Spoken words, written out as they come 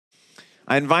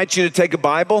I invite you to take a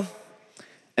Bible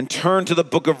and turn to the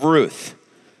book of Ruth.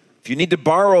 If you need to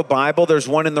borrow a Bible, there's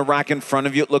one in the rack in front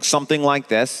of you. It looks something like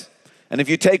this. And if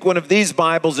you take one of these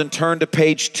Bibles and turn to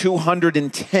page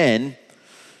 210,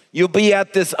 you'll be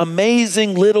at this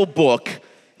amazing little book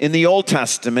in the Old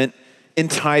Testament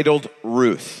entitled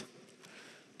Ruth.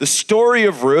 The story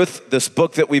of Ruth, this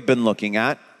book that we've been looking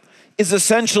at, is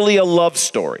essentially a love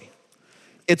story.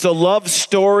 It's a love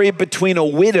story between a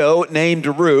widow named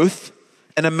Ruth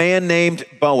and a man named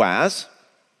Boaz.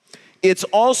 It's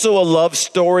also a love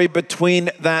story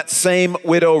between that same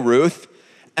widow Ruth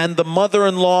and the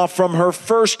mother-in-law from her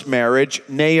first marriage,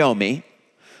 Naomi.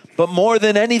 But more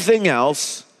than anything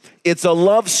else, it's a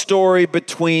love story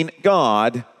between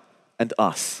God and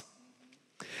us.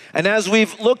 And as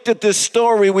we've looked at this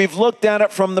story, we've looked at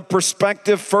it from the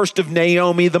perspective first of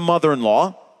Naomi, the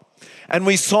mother-in-law. And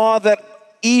we saw that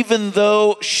even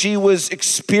though she was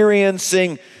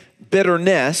experiencing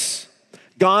bitterness,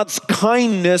 God's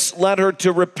kindness led her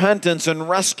to repentance and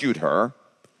rescued her.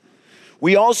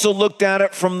 We also looked at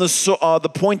it from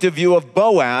the point of view of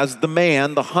Boaz, the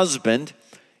man, the husband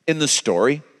in the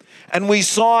story. And we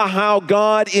saw how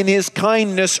God in his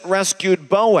kindness rescued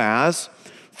Boaz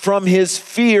from his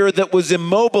fear that was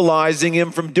immobilizing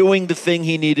him from doing the thing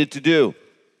he needed to do.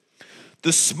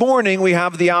 This morning, we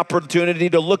have the opportunity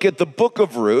to look at the book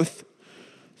of Ruth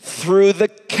through the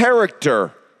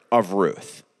character of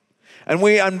Ruth. And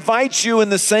we invite you in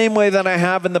the same way that I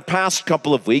have in the past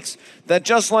couple of weeks, that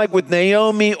just like with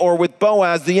Naomi or with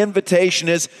Boaz, the invitation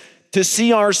is to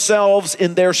see ourselves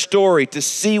in their story, to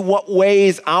see what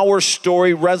ways our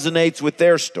story resonates with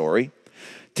their story.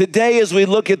 Today, as we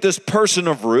look at this person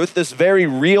of Ruth, this very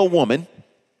real woman,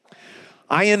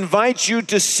 I invite you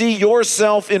to see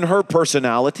yourself in her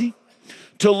personality,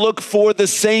 to look for the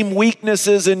same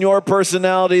weaknesses in your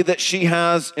personality that she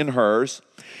has in hers,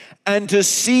 and to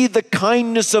see the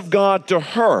kindness of God to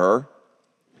her,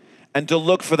 and to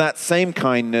look for that same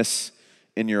kindness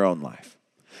in your own life.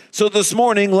 So this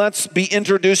morning, let's be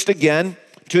introduced again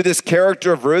to this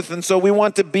character of Ruth. And so we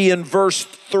want to be in verse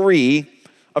 3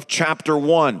 of chapter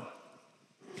 1.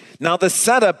 Now the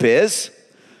setup is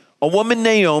a woman,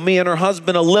 Naomi, and her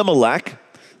husband Elimelech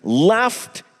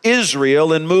left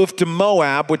Israel and moved to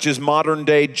Moab, which is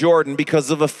modern-day Jordan, because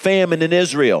of a famine in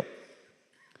Israel.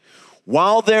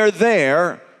 While they're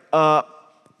there,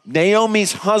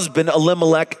 Naomi's husband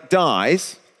Elimelech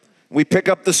dies. We pick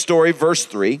up the story, verse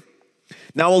 3.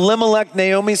 Now Elimelech,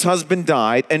 Naomi's husband,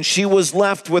 died, and she was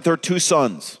left with her two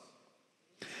sons.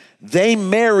 They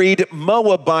married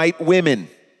Moabite women,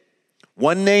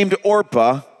 one named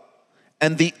Orpah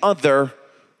and the other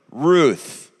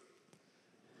Ruth.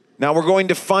 Now we're going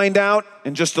to find out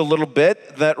in just a little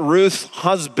bit that Ruth's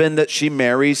husband that she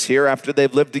marries here after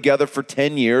they've lived together for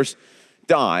 10 years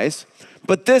dies.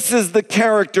 But this is the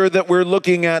character that we're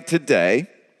looking at today.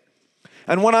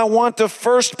 And what I want to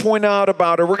first point out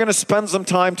about her, we're going to spend some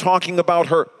time talking about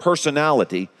her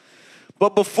personality.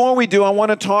 But before we do, I want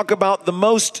to talk about the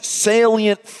most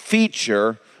salient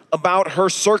feature about her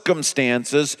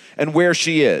circumstances and where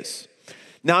she is.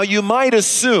 Now, you might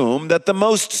assume that the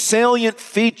most salient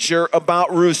feature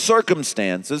about Ruth's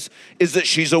circumstances is that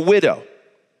she's a widow.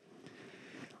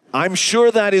 I'm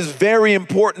sure that is very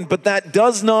important, but that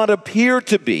does not appear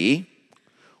to be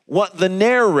what the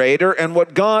narrator and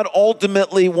what God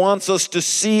ultimately wants us to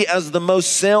see as the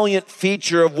most salient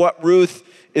feature of what Ruth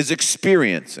is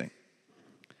experiencing.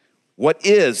 What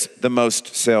is the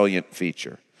most salient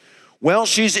feature? Well,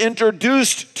 she's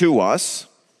introduced to us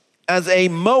as a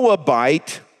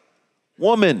Moabite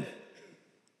woman.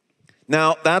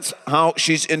 Now, that's how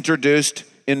she's introduced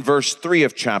in verse 3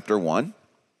 of chapter 1.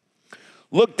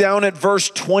 Look down at verse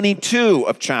 22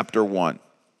 of chapter 1.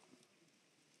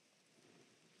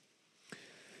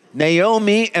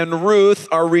 Naomi and Ruth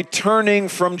are returning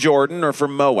from Jordan or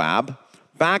from Moab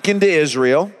back into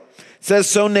Israel. It says,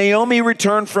 so Naomi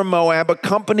returned from Moab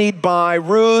accompanied by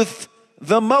Ruth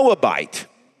the Moabite,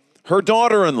 her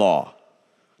daughter-in-law.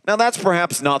 Now that's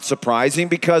perhaps not surprising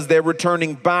because they're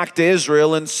returning back to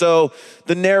Israel, and so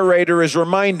the narrator is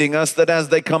reminding us that as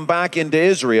they come back into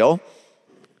Israel,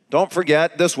 don't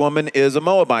forget this woman is a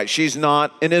Moabite. She's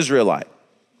not an Israelite.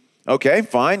 Okay,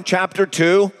 fine. Chapter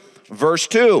 2, verse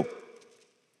 2.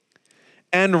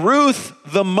 And Ruth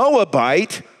the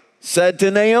Moabite said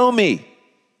to Naomi,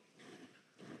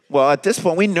 well, at this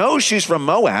point, we know she's from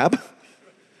Moab.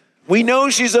 We know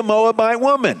she's a Moabite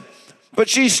woman, but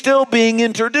she's still being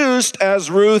introduced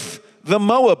as Ruth the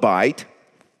Moabite.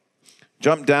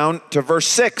 Jump down to verse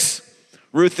 6.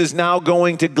 Ruth is now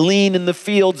going to glean in the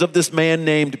fields of this man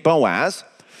named Boaz.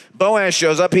 Boaz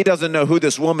shows up. He doesn't know who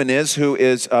this woman is who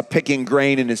is picking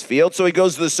grain in his field. So he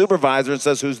goes to the supervisor and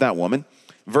says, who's that woman?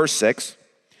 Verse 6,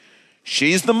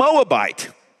 she's the Moabite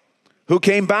who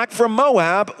came back from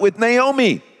Moab with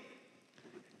Naomi.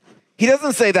 He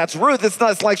doesn't say that's Ruth.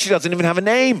 It's like she doesn't even have a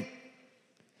name.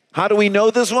 How do we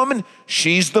know this woman?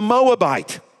 She's the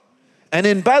Moabite. And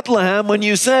in Bethlehem, when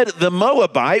you said the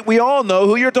Moabite, we all know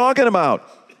who you're talking about.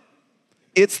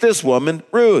 It's this woman,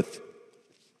 Ruth.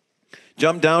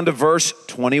 Jump down to verse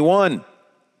 21.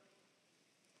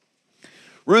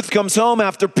 Ruth comes home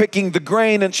after picking the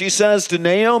grain, and she says to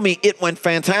Naomi, it went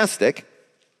fantastic.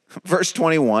 Verse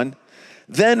 21.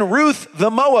 Then Ruth the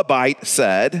Moabite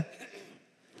said,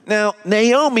 now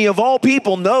Naomi of all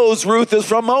people knows Ruth is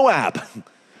from Moab.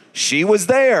 She was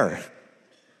there.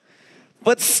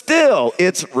 But still,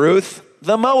 it's Ruth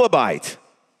the Moabite.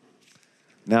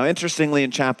 Now, interestingly,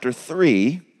 in chapter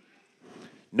 3,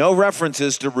 no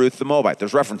references to Ruth the Moabite.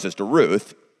 There's references to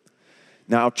Ruth.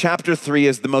 Now, chapter 3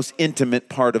 is the most intimate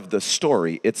part of the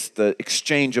story. It's the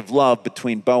exchange of love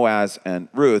between Boaz and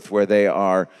Ruth, where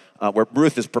where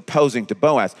Ruth is proposing to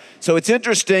Boaz. So it's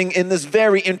interesting, in this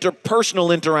very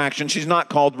interpersonal interaction, she's not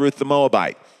called Ruth the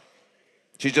Moabite.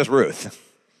 She's just Ruth.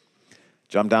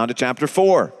 Jump down to chapter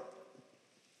 4.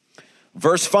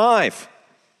 Verse 5.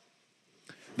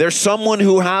 There's someone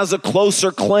who has a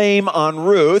closer claim on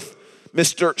Ruth,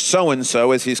 Mr.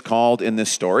 So-and-so, as he's called in this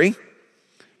story.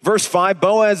 Verse 5,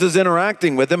 Boaz is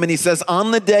interacting with him, and he says,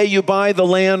 on the day you buy the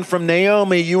land from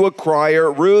Naomi, you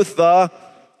acquire Ruth the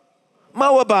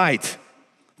Moabite,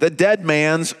 the dead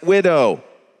man's widow.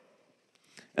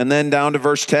 And then down to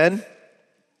verse 10.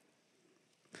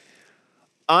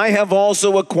 I have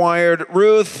also acquired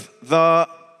Ruth the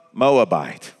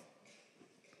Moabite.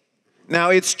 Now,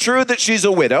 it's true that she's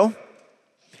a widow,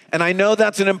 and I know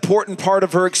that's an important part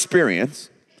of her experience,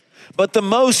 but the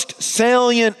most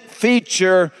salient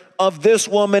feature of this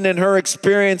woman and her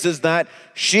experience is that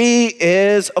she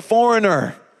is a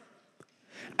foreigner.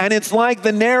 And it's like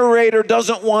the narrator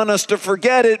doesn't want us to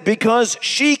forget it because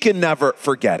she can never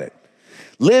forget it.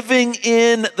 Living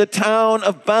in the town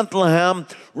of Bethlehem,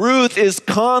 Ruth is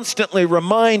constantly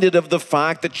reminded of the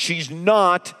fact that she's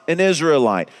not an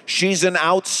Israelite. She's an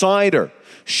outsider.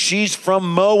 She's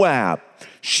from Moab.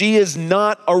 She is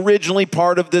not originally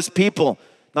part of this people.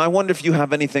 Now, I wonder if you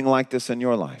have anything like this in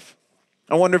your life.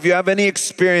 I wonder if you have any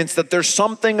experience that there's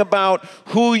something about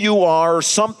who you are, or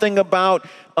something about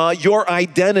your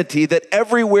identity that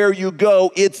everywhere you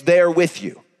go, it's there with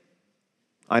you.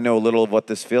 I know a little of what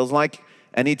this feels like.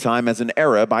 Anytime as an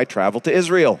Arab, I travel to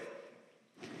Israel.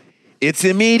 It's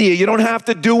immediate. You don't have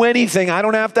to do anything. I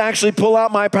don't have to actually pull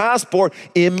out my passport.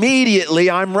 Immediately,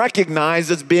 I'm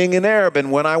recognized as being an Arab.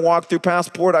 And when I walk through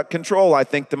passport control, I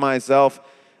think to myself,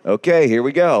 okay, here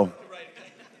we go.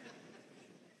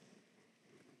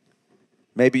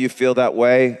 Maybe you feel that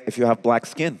way if you have black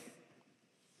skin.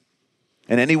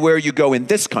 And anywhere you go in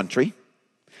this country,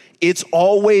 it's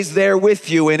always there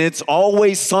with you, and it's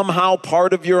always somehow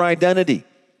part of your identity.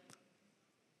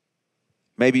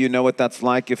 Maybe you know what that's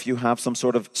like if you have some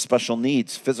sort of special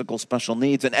needs, physical special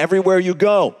needs, and everywhere you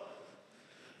go,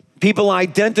 people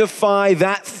identify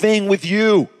that thing with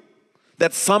you,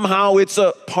 that somehow it's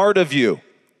a part of you.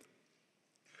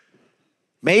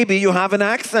 Maybe you have an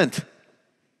accent.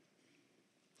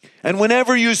 And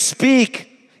whenever you speak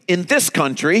in this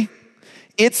country,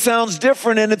 it sounds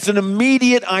different, and it's an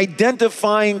immediate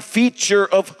identifying feature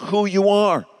of who you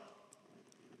are.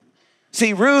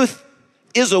 See, Ruth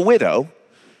is a widow,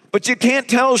 but you can't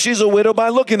tell she's a widow by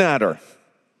looking at her.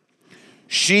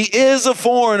 She is a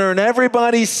foreigner, and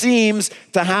everybody seems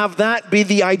to have that be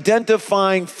the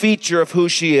identifying feature of who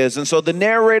she is. And so the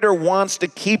narrator wants to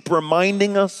keep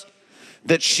reminding us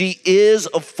that she is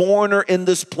a foreigner in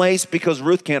this place because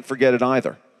Ruth can't forget it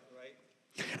either.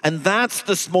 And that's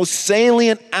the most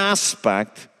salient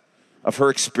aspect of her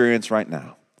experience right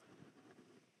now.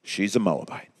 She's a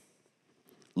Moabite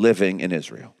living in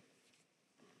Israel.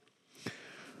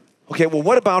 Okay, well,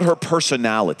 what about her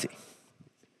personality?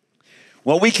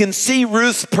 Well, we can see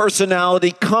Ruth's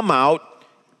personality come out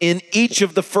in each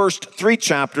of the first 3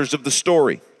 chapters of the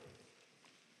story.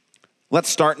 Let's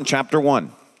start in chapter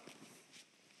 1.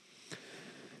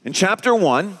 In chapter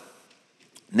 1,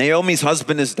 Naomi's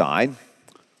husband has died.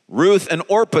 Ruth and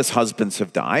Orpah's husbands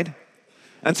have died.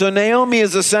 And so Naomi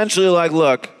is essentially like,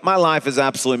 look, my life is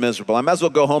absolutely miserable. I might as well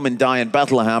go home and die in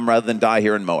Bethlehem rather than die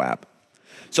here in Moab.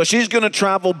 So she's going to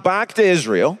travel back to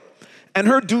Israel, and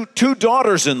her 2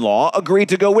 daughters-in-law agree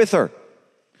to go with her.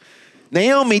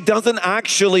 Naomi doesn't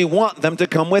actually want them to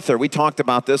come with her. We talked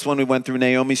about this when we went through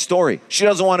Naomi's story. She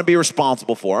doesn't want to be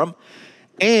responsible for them.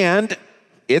 And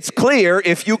it's clear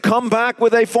if you come back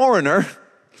with a foreigner,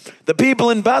 the people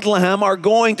in Bethlehem are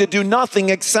going to do nothing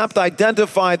except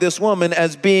identify this woman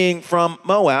as being from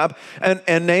Moab.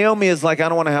 And Naomi is like, I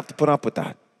don't want to have to put up with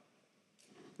that.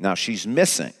 Now she's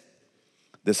missing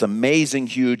this amazing,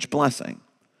 huge blessing.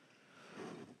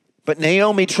 But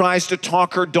Naomi tries to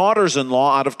talk her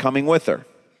daughters-in-law out of coming with her.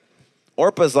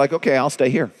 Orpah's like, okay, I'll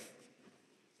stay here.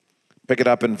 Pick it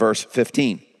up in verse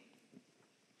 15.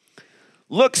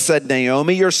 Look, said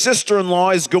Naomi, your sister-in-law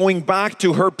is going back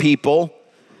to her people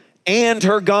and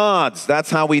her gods. That's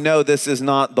how we know this is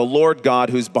not the Lord God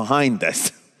who's behind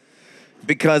this.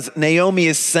 Because Naomi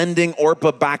is sending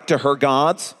Orpah back to her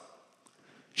gods.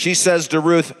 She says to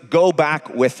Ruth, go back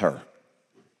with her.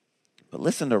 But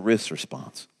listen to Ruth's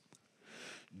response.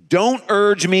 Don't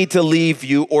urge me to leave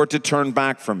you or to turn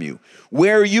back from you.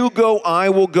 Where you go, I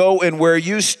will go, and where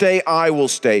you stay, I will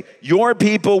stay. Your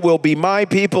people will be my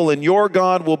people, and your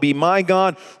God will be my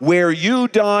God. Where you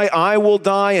die, I will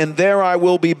die, and there I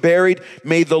will be buried.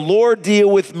 May the Lord deal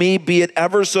with me, be it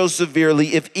ever so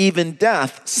severely, if even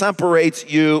death separates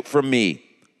you from me.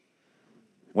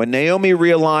 When Naomi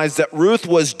realized that Ruth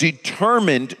was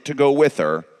determined to go with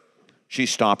her, she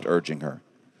stopped urging her.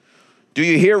 Do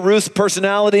you hear Ruth's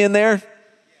personality in there?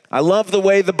 I love the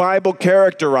way the Bible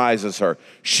characterizes her.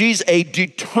 She's a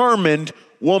determined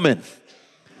woman.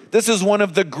 This is one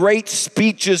of the great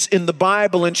speeches in the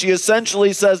Bible, and she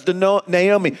essentially says to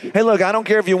Naomi, hey, look, I don't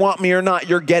care if you want me or not,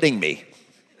 you're getting me.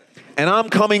 And I'm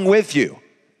coming with you.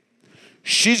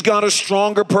 She's got a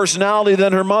stronger personality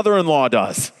than her mother-in-law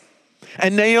does.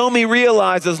 And Naomi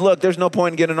realizes, look, there's no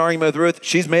point in getting an argument with Ruth.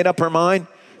 She's made up her mind.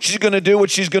 She's going to do what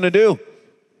she's going to do.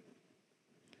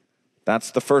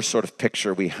 That's the first sort of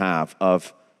picture we have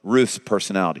of Ruth's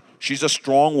personality. She's a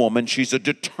strong woman. She's a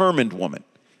determined woman.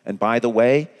 And by the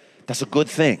way, that's a good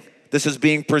thing. This is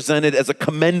being presented as a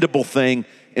commendable thing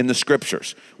in the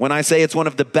scriptures. When I say it's one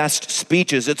of the best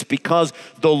speeches, it's because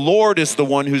the Lord is the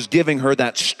one who's giving her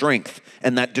that strength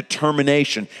and that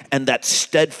determination and that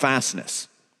steadfastness.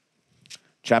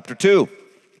 Chapter 2.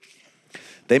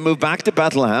 They move back to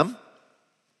Bethlehem.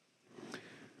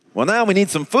 Well, now we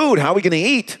need some food. How are we going to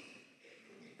eat?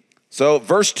 So,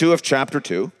 verse 2 of chapter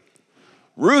 2,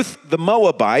 Ruth the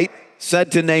Moabite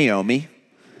said to Naomi,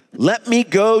 let me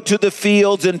go to the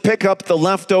fields and pick up the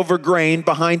leftover grain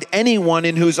behind anyone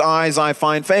in whose eyes I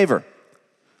find favor.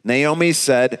 Naomi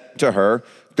said to her,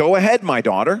 go ahead, my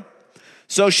daughter.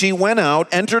 So she went out,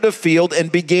 entered a field,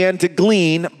 and began to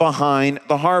glean behind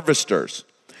the harvesters.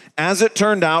 As it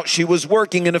turned out, she was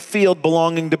working in a field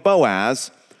belonging to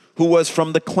Boaz, who was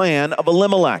from the clan of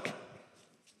Elimelech.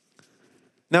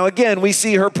 Now again, we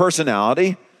see her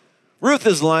personality. Ruth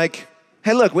is like,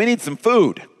 hey, look, we need some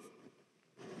food.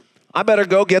 I better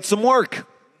go get some work.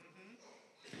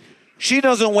 She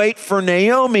doesn't wait for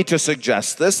Naomi to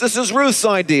suggest this. This is Ruth's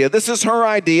idea. This is her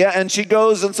idea. And she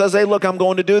goes and says, hey, look, I'm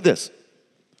going to do this.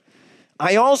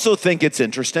 I also think it's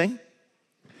interesting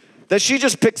that she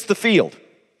just picks the field.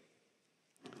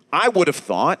 I would have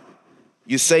thought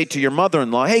you say to your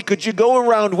mother-in-law, hey, could you go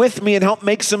around with me and help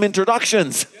make some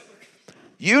introductions?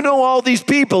 You know all these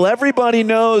people. Everybody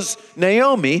knows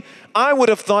Naomi. I would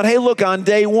have thought, hey, look, on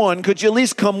day one, could you at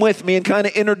least come with me and kind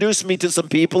of introduce me to some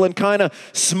people and kind of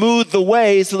smooth the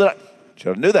way so that she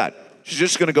doesn't do that. She's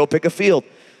just going to go pick a field.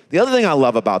 The other thing I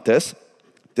love about this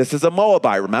is a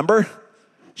Moabite, remember?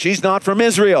 She's not from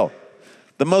Israel.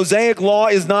 The Mosaic law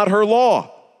is not her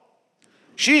law.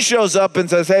 She shows up and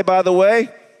says, hey, by the way,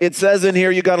 it says in here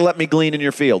you got to let me glean in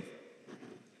your field.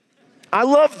 I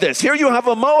love this. Here you have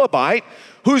a Moabite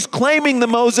who's claiming the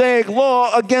Mosaic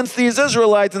law against these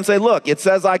Israelites and say, look, it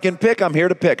says I can pick. I'm here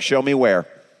to pick. Show me where.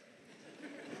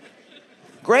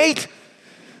 Great.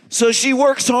 So she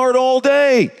works hard all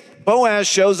day. Boaz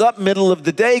shows up middle of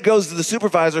the day, goes to the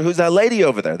supervisor, who's that lady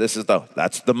over there? That's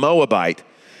the Moabite.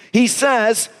 He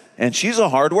says, and she's a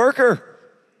hard worker.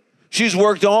 She's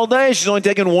worked all day. She's only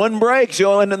taken one break. She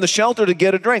went in the shelter to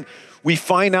get a drink. We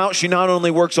find out she not only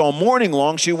works all morning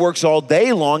long, she works all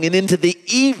day long and into the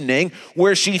evening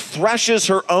where she threshes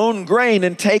her own grain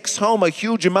and takes home a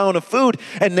huge amount of food.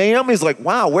 And Naomi's like,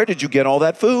 wow, where did you get all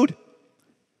that food?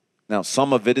 Now,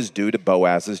 some of it is due to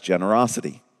Boaz's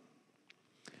generosity.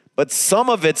 But some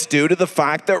of it's due to the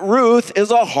fact that Ruth is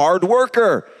a hard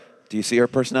worker. Do you see her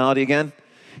personality again?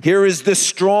 Here is this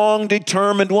strong,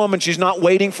 determined woman. She's not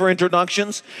waiting for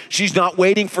introductions. She's not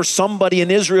waiting for somebody in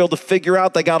Israel to figure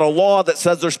out they got a law that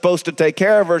says they're supposed to take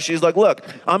care of her. She's like, look,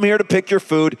 I'm here to pick your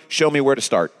food. Show me where to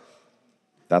start.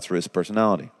 That's Ruth's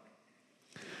personality.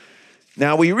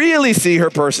 Now, we really see her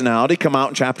personality come out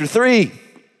in chapter 3.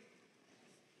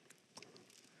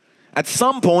 At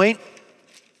some point,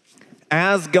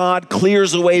 as God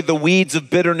clears away the weeds of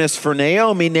bitterness for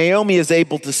Naomi, Naomi is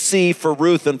able to see for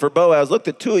Ruth and for Boaz, look,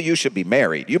 the two of you should be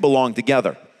married. You belong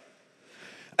together.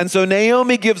 And so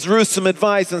Naomi gives Ruth some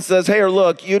advice and says, hey,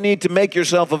 look, you need to make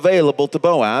yourself available to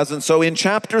Boaz. And so in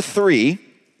chapter 3,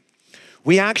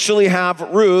 we actually have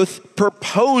Ruth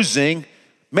proposing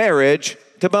marriage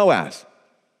to Boaz.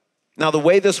 Now, the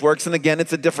way this works, and again,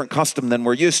 it's a different custom than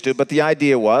we're used to, but the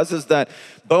idea is that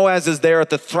Boaz is there at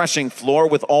the threshing floor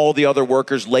with all the other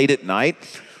workers late at night.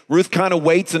 Ruth kind of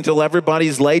waits until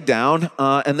everybody's laid down,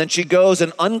 and then she goes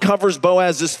and uncovers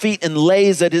Boaz's feet and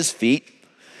lays at his feet.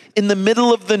 In the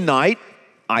middle of the night,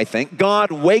 I think,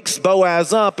 God wakes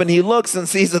Boaz up, and he looks and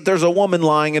sees that there's a woman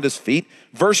lying at his feet.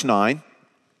 Verse 9,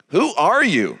 who are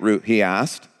you, Ruth? He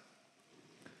asked.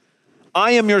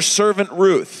 I am your servant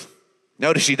Ruth.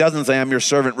 Notice she doesn't say, I'm your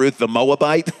servant Ruth the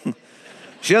Moabite.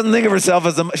 She doesn't think of herself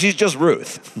as she's just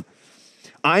Ruth.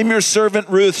 I'm your servant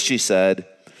Ruth, she said.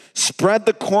 Spread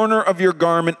the corner of your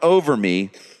garment over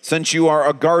me, since you are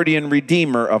a guardian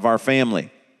redeemer of our family.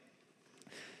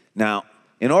 Now,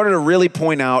 in order to really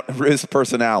point out Ruth's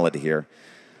personality here,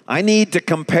 I need to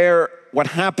compare what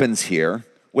happens here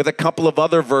with a couple of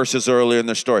other verses earlier in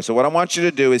the story. So what I want you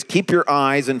to do is keep your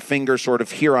eyes and fingers sort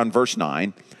of here on verse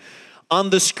 9. On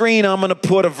the screen, I'm going to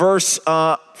put a verse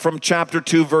from chapter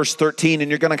 2, verse 13, and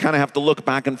you're going to kind of have to look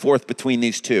back and forth between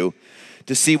these two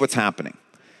to see what's happening.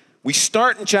 We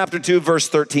start in chapter 2, verse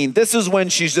 13. This is when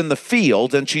she's in the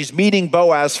field and she's meeting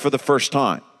Boaz for the first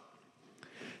time.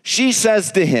 She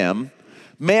says to him,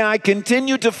 may I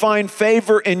continue to find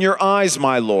favor in your eyes,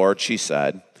 my Lord, she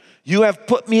said. You have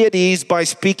put me at ease by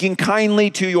speaking kindly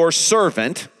to your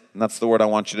servant, and that's the word I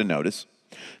want you to notice,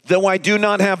 though I do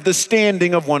not have the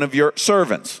standing of one of your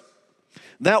servants.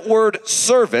 That word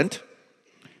servant,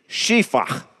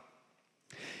 shifach,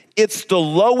 it's the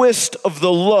lowest of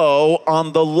the low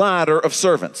on the ladder of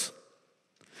servants.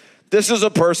 This is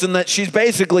a person that she's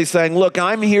basically saying, look,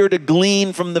 I'm here to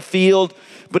glean from the field,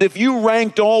 but if you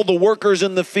ranked all the workers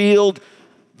in the field,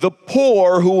 the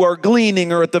poor who are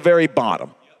gleaning are at the very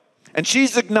bottom. And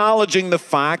she's acknowledging the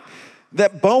fact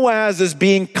that Boaz is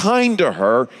being kind to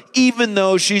her, even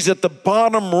though she's at the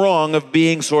bottom rung of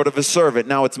being sort of a servant.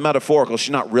 Now, it's metaphorical.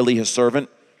 She's not really his servant,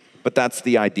 but that's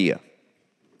the idea.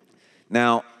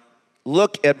 Now,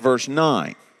 look at verse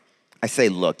 9. I say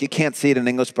look. You can't see it in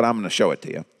English, but I'm going to show it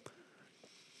to you.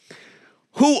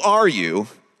 Who are you?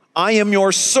 I am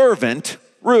your servant,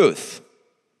 Ruth.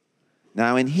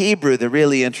 Now, in Hebrew, the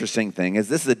really interesting thing is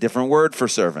this is a different word for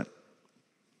servant.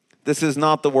 This is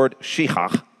not the word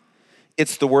shihach.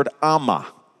 It's the word amma.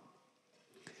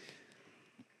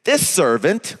 This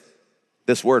servant,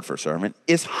 this word for servant,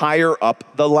 is higher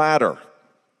up the ladder.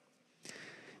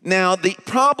 Now, the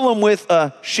problem with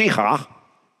a shihah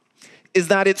is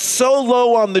that it's so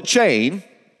low on the chain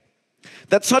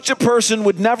that such a person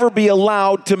would never be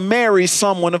allowed to marry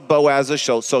someone of Boaz's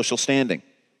social standing.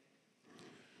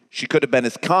 She could have been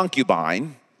his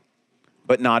concubine,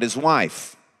 but not his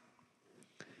wife.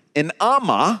 An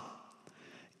amma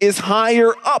is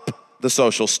higher up the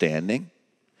social standing,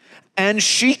 and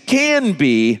she can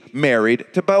be married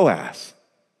to Boaz.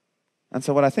 And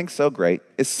so what I think is so great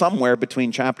is somewhere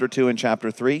between chapter 2 and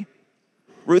chapter 3,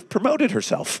 Ruth promoted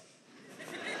herself.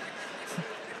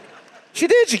 She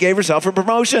did. She gave herself a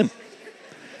promotion.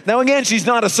 Now again, she's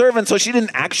not a servant, so she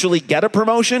didn't actually get a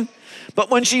promotion. But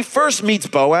when she first meets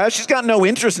Boaz, she's got no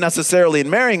interest necessarily in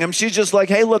marrying him. She's just like,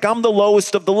 hey, look, I'm the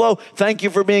lowest of the low. Thank you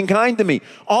for being kind to me.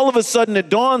 All of a sudden it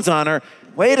dawns on her,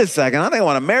 wait a second, I think I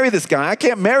want to marry this guy. I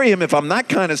can't marry him if I'm that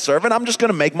kind of servant. I'm just going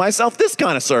to make myself this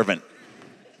kind of servant.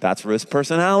 That's Ruth's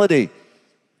personality.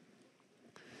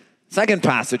 Second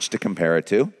passage to compare it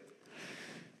to,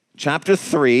 chapter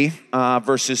 3,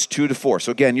 verses 2 to 4.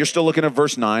 So again, you're still looking at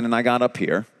verse 9, and I got up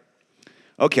here.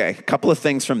 Okay, a couple of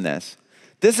things from this.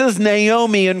 This is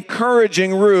Naomi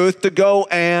encouraging Ruth to go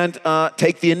and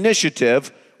take the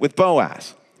initiative with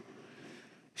Boaz.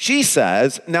 She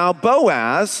says, now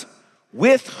Boaz,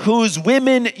 with whose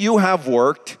women you have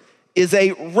worked, is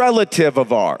a relative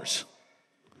of ours.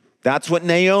 That's what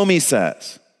Naomi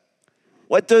says.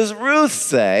 What does Ruth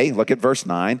say? Look at verse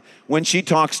 9, when she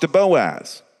talks to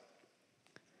Boaz.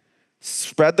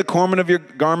 Spread the corner of your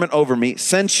garment over me,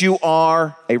 since you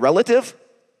are a relative?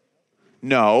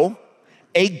 No.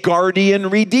 A guardian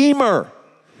redeemer.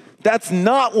 That's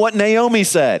not what Naomi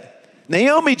said.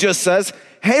 Naomi just says,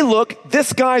 hey, look,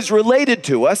 this guy's related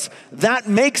to us. That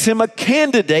makes him a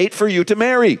candidate for you to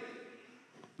marry.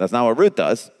 That's not what Ruth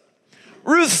does.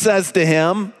 Ruth says to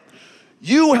him,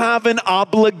 you have an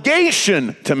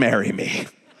obligation to marry me.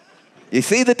 You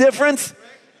see the difference?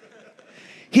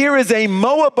 Here is a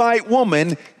Moabite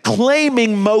woman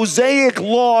claiming Mosaic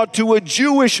law to a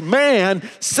Jewish man,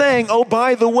 saying, oh,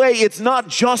 by the way, it's not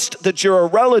just that you're a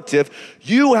relative.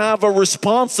 You have a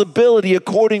responsibility,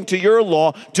 according to your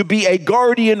law, to be a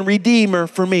guardian redeemer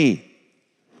for me.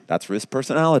 That's Ruth's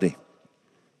personality.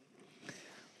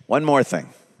 One more thing.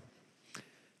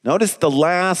 Notice the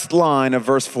last line of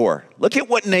verse 4. Look at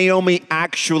what Naomi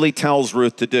actually tells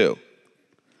Ruth to do.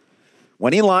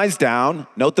 When he lies down,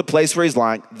 note the place where he's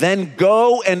lying, then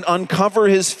go and uncover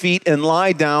his feet and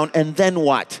lie down, and then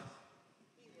what?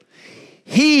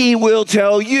 He will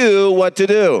tell you what to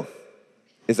do.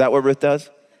 Is that what Ruth does?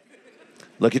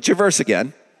 Look at your verse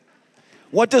again.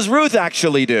 What does Ruth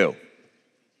actually do?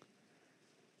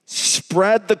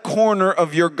 Spread the corner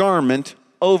of your garment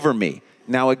over me.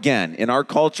 Now again, in our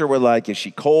culture, we're like, is she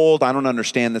cold? I don't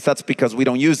understand this. That's because we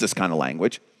don't use this kind of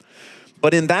language.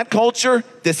 But in that culture,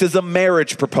 this is a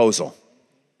marriage proposal.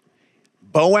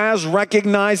 Boaz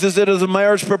recognizes it as a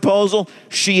marriage proposal.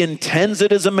 She intends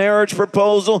it as a marriage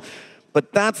proposal.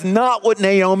 But that's not what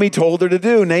Naomi told her to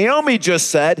do. Naomi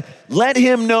just said, let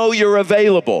him know you're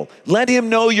available. Let him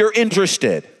know you're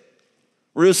interested.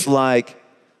 Ruth's like,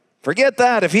 forget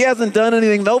that. If he hasn't done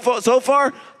anything so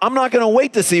far, I'm not going to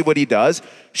wait to see what he does.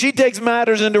 She takes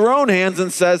matters into her own hands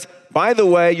and says, by the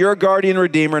way, you're a guardian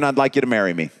redeemer and I'd like you to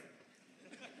marry me.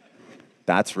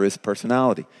 That's Ruth's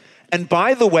personality. And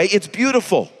by the way, it's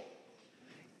beautiful.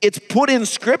 It's put in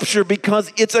Scripture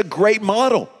because it's a great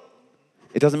model.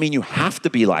 It doesn't mean you have to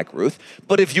be like Ruth,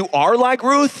 but if you are like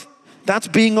Ruth, that's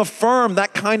being affirmed.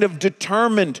 That kind of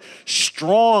determined,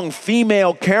 strong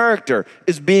female character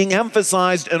is being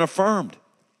emphasized and affirmed.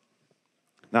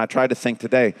 Now, I tried to think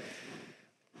today,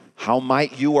 how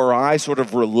might you or I sort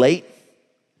of relate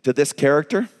to this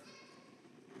character?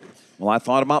 Well, I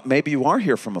thought about maybe you are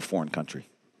here from a foreign country.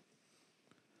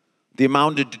 The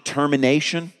amount of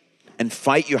determination and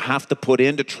fight you have to put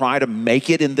in to try to make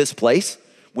it in this place,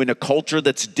 in a culture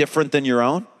that's different than your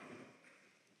own.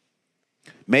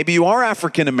 Maybe you are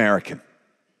African American.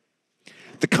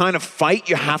 The kind of fight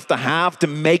you have to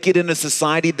make it in a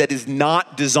society that is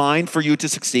not designed for you to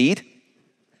succeed.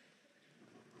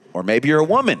 Or maybe you're a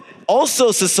woman.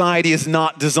 Also, society is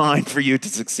not designed for you to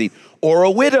succeed. Or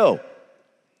a widow.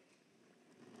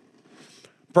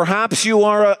 Perhaps you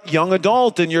are a young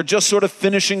adult and you're just sort of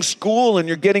finishing school and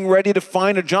you're getting ready to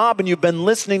find a job and you've been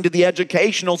listening to the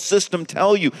educational system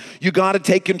tell you, you got to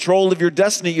take control of your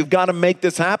destiny. You've got to make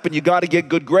this happen. You got to get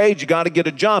good grades. You got to get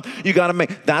a job.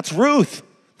 That's Ruth.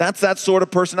 That's that sort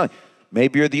of personality.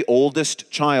 Maybe you're the oldest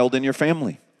child in your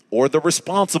family or the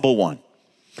responsible one.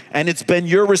 And it's been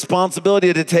your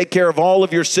responsibility to take care of all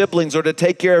of your siblings or to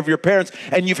take care of your parents.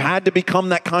 And you've had to become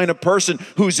that kind of person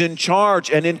who's in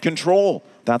charge and in control.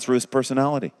 That's Ruth's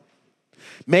personality.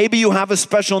 Maybe you have a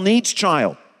special needs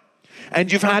child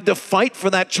and you've had to fight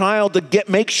for that child to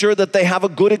make sure that they have a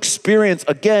good experience,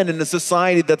 again, in a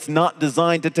society that's not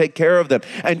designed to take care of them.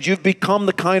 And you've become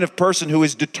the kind of person who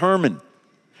is determined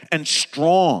and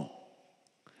strong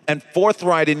and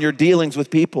forthright in your dealings with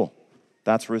people.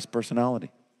 That's Ruth's personality.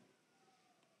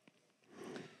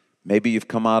 Maybe you've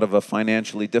come out of a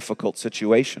financially difficult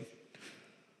situation.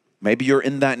 Maybe you're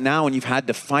in that now and you've had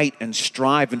to fight and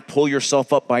strive and pull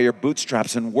yourself up by your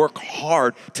bootstraps and work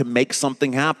hard to make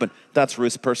something happen. That's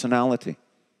Ruth's personality.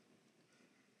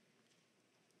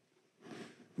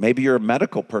 Maybe you're a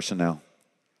medical personnel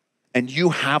and you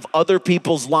have other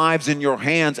people's lives in your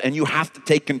hands and you have to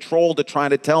take control to try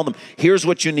to tell them, here's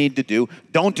what you need to do.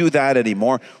 Don't do that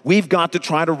anymore. We've got to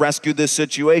try to rescue this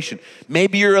situation.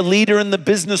 Maybe you're a leader in the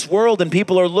business world and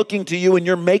people are looking to you and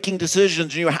you're making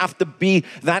decisions and you have to be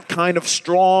that kind of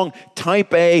strong,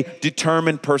 type A,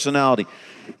 determined personality.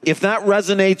 If that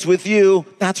resonates with you,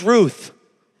 that's Ruth.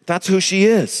 That's who she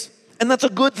is. And that's a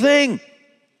good thing.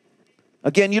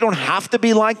 Again, you don't have to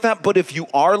be like that, but if you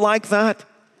are like that,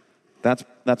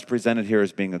 that's presented here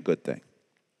as being a good thing.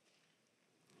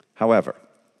 However,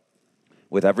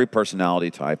 with every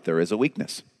personality type, there is a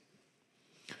weakness.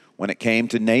 When it came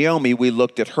to Naomi, we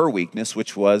looked at her weakness,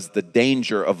 which was the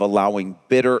danger of allowing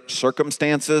bitter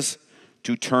circumstances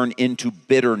to turn into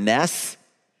bitterness.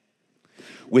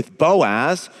 With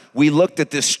Boaz, we looked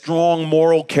at this strong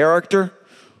moral character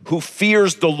who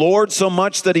fears the Lord so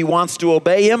much that he wants to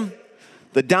obey him.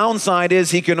 The downside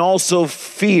is he can also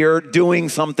fear doing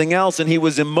something else, and he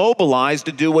was immobilized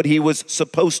to do what he was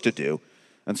supposed to do.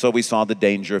 And so we saw the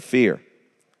danger of fear.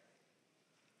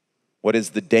 What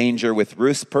is the danger with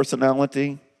Ruth's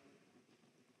personality?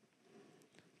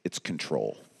 It's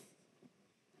control.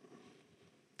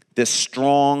 This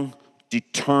strong,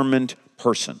 determined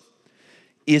person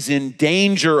is in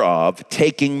danger of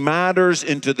taking matters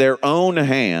into their own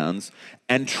hands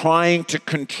and trying to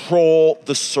control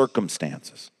the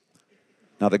circumstances.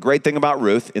 Now, the great thing about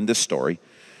Ruth in this story,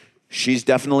 she's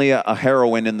definitely a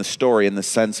heroine in the story in the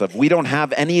sense of we don't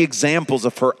have any examples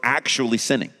of her actually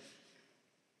sinning.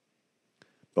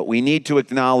 But we need to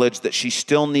acknowledge that she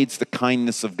still needs the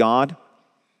kindness of God,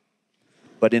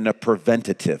 but in a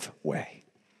preventative way.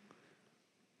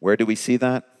 Where do we see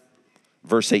that?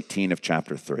 Verse 18 of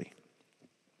chapter 3.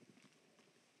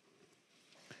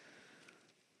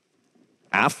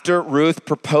 After Ruth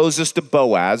proposes to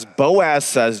Boaz, Boaz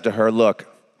says to her, look,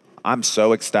 I'm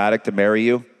so ecstatic to marry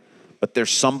you, but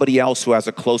there's somebody else who has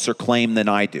a closer claim than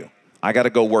I do. I got to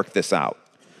go work this out.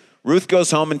 Ruth goes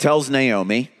home and tells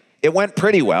Naomi, it went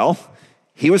pretty well.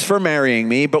 He was for marrying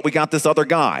me, but we got this other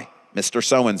guy, Mr.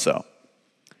 So-and-so.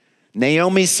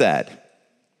 Naomi said,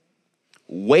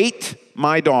 wait,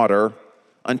 my daughter,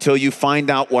 until you find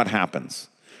out what happens.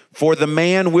 For the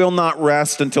man will not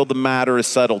rest until the matter is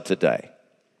settled today.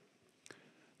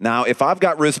 Now, if I've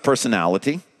got Ruth's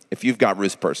personality, if you've got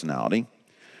Ruth's personality,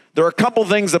 there are a couple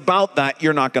things about that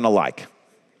you're not going to like.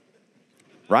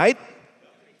 Right?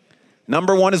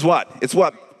 Number one is what? It's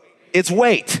what? It's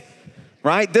wait.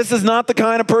 Right? This is not the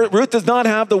kind of person, Ruth does not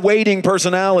have the waiting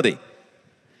personality.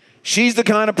 She's the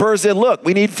kind of person, look,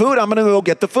 we need food, I'm going to go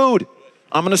get the food.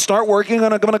 I'm going to start working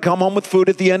and I'm going to come home with food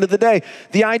at the end of the day.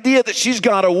 The idea that she's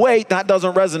got to wait, that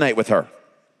doesn't resonate with her.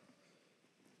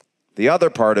 The other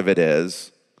part of it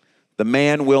is, the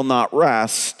man will not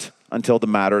rest until the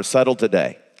matter is settled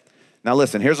today. Now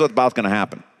listen, here's what's about going to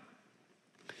happen.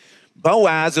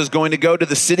 Boaz is going to go to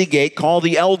the city gate, call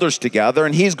the elders together,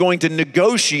 and he's going to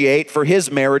negotiate for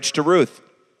his marriage to Ruth.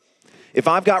 If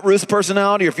I've got Ruth's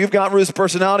personality, or if you've got Ruth's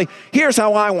personality, here's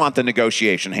how I want the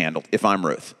negotiation handled if I'm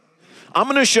Ruth. I'm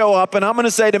going to show up and I'm going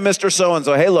to say to Mr.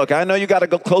 So-and-so, hey, look, I know you got a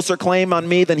closer claim on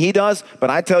me than he does, but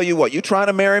I tell you what, you try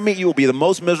to marry me, you will be the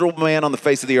most miserable man on the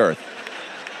face of the earth.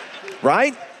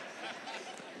 Right?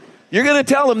 You're going to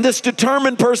tell him this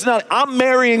determined personality, I'm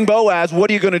marrying Boaz, what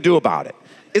are you going to do about it?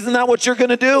 Isn't that what you're going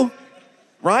to do?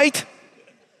 Right?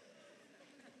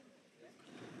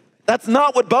 That's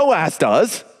not what Boaz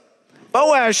does.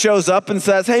 Boaz shows up and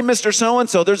says, hey, Mr.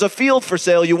 So-and-so, there's a field for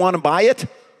sale, you want to buy it?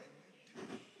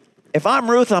 If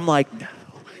I'm Ruth, I'm like,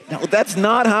 no, that's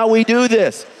not how we do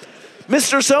this.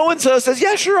 Mr. So-and-so says,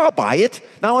 yeah, sure, I'll buy it.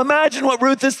 Now imagine what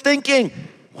Ruth is thinking.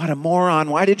 What a moron,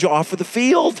 why did you offer the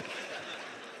field?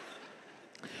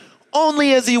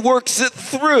 Only as he works it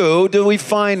through do we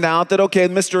find out that, okay,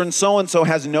 Mr. and so-and-so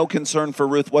has no concern for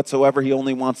Ruth whatsoever. He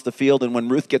only wants the field. And when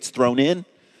Ruth gets thrown in,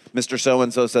 Mr.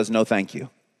 So-and-so says, no, thank you.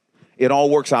 It all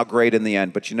works out great in the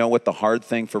end. But you know what the hard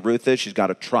thing for Ruth is? She's got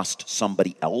to trust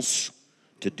somebody else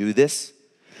to do this.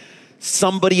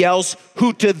 Somebody else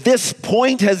who to this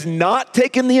point has not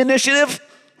taken the initiative,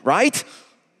 right?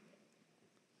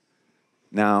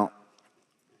 Now,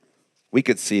 we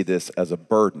could see this as a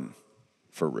burden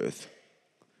for Ruth.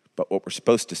 But what we're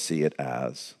supposed to see it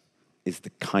as is the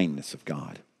kindness of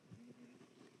God.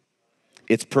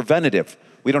 It's preventative.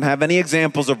 We don't have any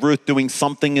examples of Ruth doing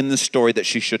something in this story that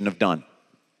she shouldn't have done.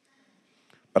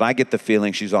 But I get the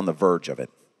feeling she's on the verge of it.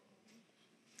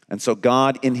 And so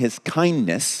God, in his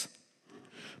kindness,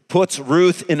 puts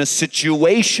Ruth in a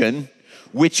situation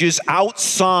which is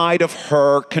outside of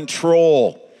her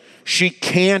control. She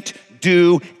can't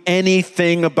do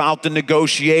anything about the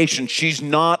negotiation. She's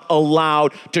not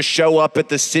allowed to show up at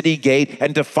the city gate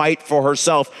and to fight for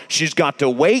herself. She's got to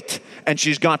wait and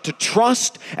she's got to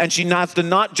trust, and she has to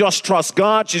not just trust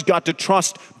God, she's got to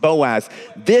trust Boaz.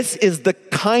 This is the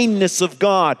kindness of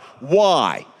God.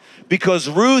 Why? Because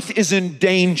Ruth is in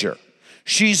danger.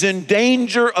 She's in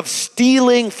danger of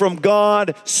stealing from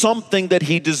God something that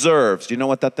he deserves. Do you know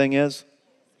what that thing is?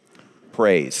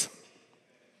 Praise.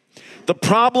 The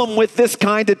problem with this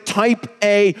kind of type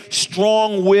A,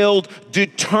 strong-willed,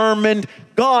 determined,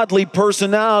 godly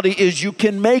personality is you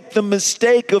can make the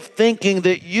mistake of thinking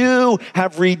that you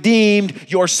have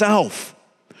redeemed yourself.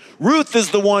 Ruth is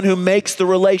the one who makes the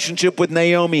relationship with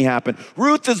Naomi happen.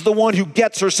 Ruth is the one who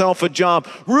gets herself a job.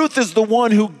 Ruth is the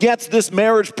one who gets this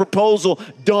marriage proposal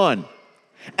done.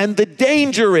 And the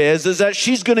danger is that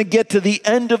she's going to get to the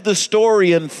end of the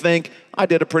story and think, I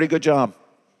did a pretty good job.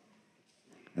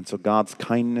 And so God's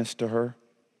kindness to her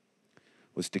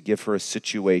was to give her a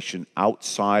situation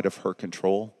outside of her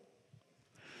control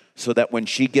so that when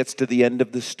she gets to the end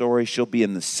of the story, she'll be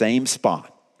in the same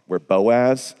spot where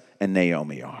Boaz and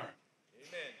Naomi are,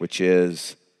 which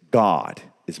is God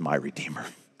is my Redeemer.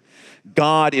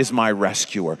 God is my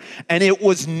rescuer. And it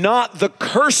was not the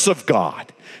curse of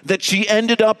God that she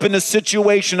ended up in a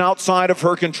situation outside of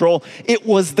her control. It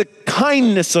was the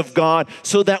kindness of God,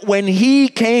 so that when he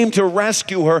came to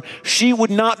rescue her, she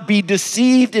would not be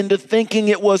deceived into thinking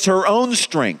it was her own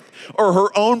strength or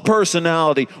her own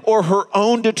personality or her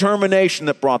own determination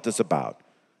that brought this about.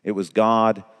 It was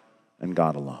God and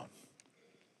God alone.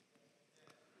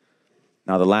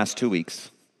 Now, the last 2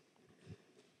 weeks,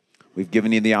 we've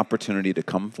given you the opportunity to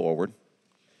come forward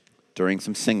during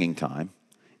some singing time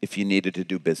if you needed to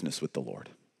do business with the Lord.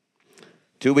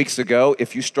 2 weeks ago,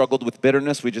 if you struggled with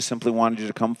bitterness, we just simply wanted you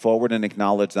to come forward and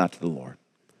acknowledge that to the Lord.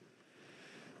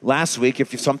 Last week,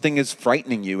 if something is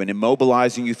frightening you and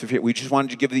immobilizing you through fear, we just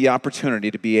wanted you to give you the opportunity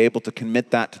to be able to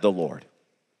commit that to the Lord.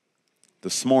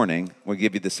 This morning, we'll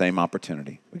give you the same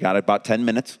opportunity. We got about 10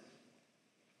 minutes.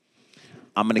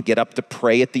 I'm going to get up to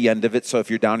pray at the end of it, so if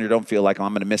you're down here, don't feel like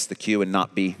I'm going to miss the cue and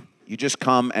not be. You just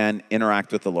come and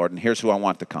interact with the Lord, and here's who I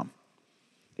want to come.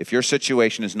 If your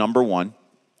situation is number one,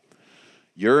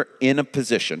 you're in a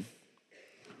position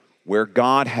where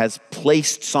God has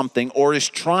placed something or is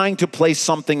trying to place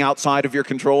something outside of your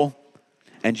control,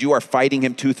 and you are fighting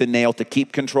him tooth and nail to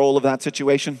keep control of that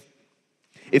situation.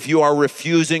 If you are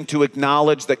refusing to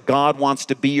acknowledge that God wants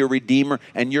to be your Redeemer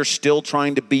and you're still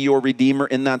trying to be your Redeemer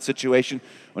in that situation,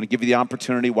 I want to give you the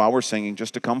opportunity while we're singing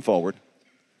just to come forward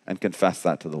and confess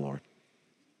that to the Lord.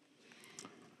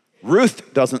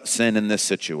 Ruth doesn't sin in this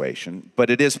situation, but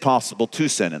it is possible to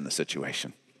sin in the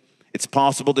situation. It's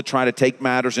possible to try to take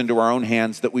matters into our own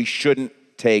hands that we shouldn't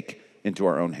take into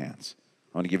our own hands.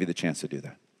 I want to give you the chance to do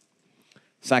that.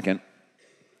 Second,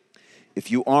 if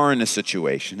you are in a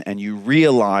situation and you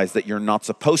realize that you're not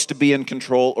supposed to be in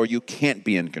control or you can't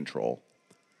be in control,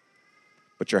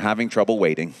 but you're having trouble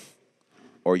waiting,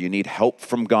 or you need help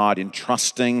from God in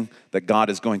trusting that God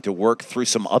is going to work through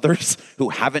some others who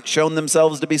haven't shown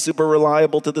themselves to be super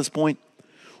reliable to this point,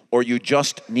 or you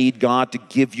just need God to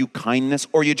give you kindness,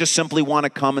 or you just simply want to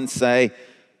come and say,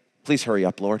 please hurry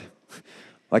up, Lord.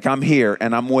 Like, I'm here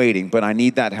and I'm waiting, but I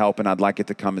need that help and I'd like it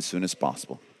to come as soon as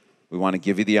possible. We want to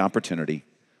give you the opportunity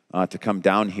to come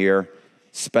down here,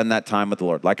 spend that time with the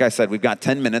Lord. Like I said, we've got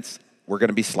 10 minutes. We're going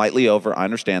to be slightly over. I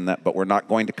understand that, but we're not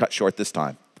going to cut short this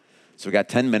time. So we got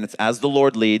 10 minutes. As the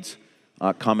Lord leads,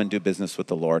 come and do business with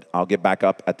the Lord. I'll get back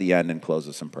up at the end and close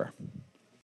us in prayer.